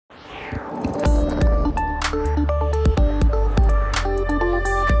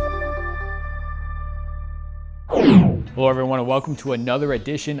Hello everyone and welcome to another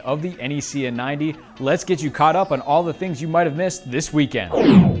edition of the NEC in 90. Let's get you caught up on all the things you might have missed this weekend.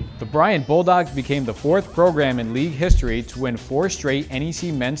 The Bryant Bulldogs became the fourth program in league history to win 4 straight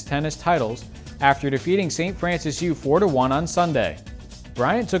NEC men's tennis titles after defeating St. Francis U 4-1 on Sunday.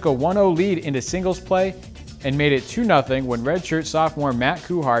 Bryant took a 1-0 lead into singles play and made it 2-0 when redshirt sophomore Matt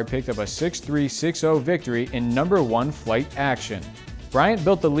Kuhar picked up a 6-3, 6-0 victory in number 1 flight action. Bryant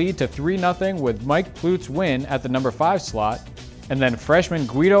built the lead to 3-0 with Mike Plut's win at the number 5 slot, and then freshman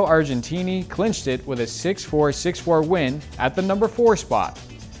Guido Argentini clinched it with a 6-4, 6-4 win at the number 4 spot.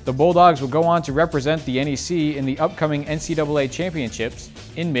 The Bulldogs will go on to represent the NEC in the upcoming NCAA championships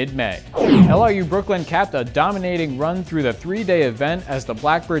in mid-May. LRU Brooklyn capped a dominating run through the 3-day event as the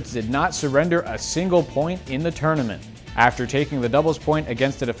Blackbirds did not surrender a single point in the tournament. After taking the doubles point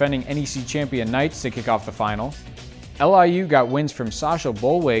against the defending NEC champion Knights to kick off the final, LIU got wins from Sasha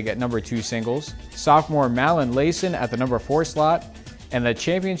Bolwig at number 2 singles, sophomore Malin Layson at the number 4 slot, and the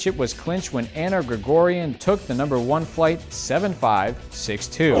championship was clinched when Anna Gregorian took the number 1 flight 7-5,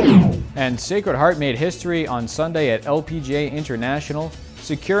 6-2. And Sacred Heart made history on Sunday at LPGA International,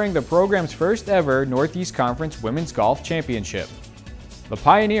 securing the program's first ever Northeast Conference Women's Golf Championship. The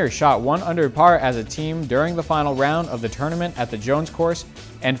Pioneers shot 1 under par as a team during the final round of the tournament at the Jones Course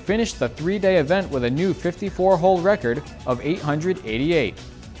and finished the 3-day event with a new 54-hole record of 888.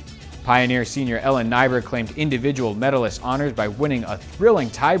 Pioneer senior Ellen Nyberg claimed individual medalist honors by winning a thrilling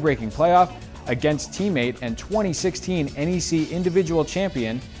tie-breaking playoff against teammate and 2016 NEC individual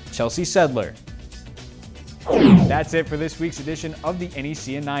champion Chelsea Sedler. That's it for this week's edition of the NEC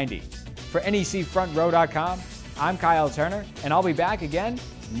in 90. For NECFrontRow.com, I'm Kyle Turner, and I'll be back again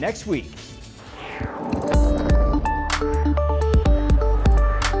next week.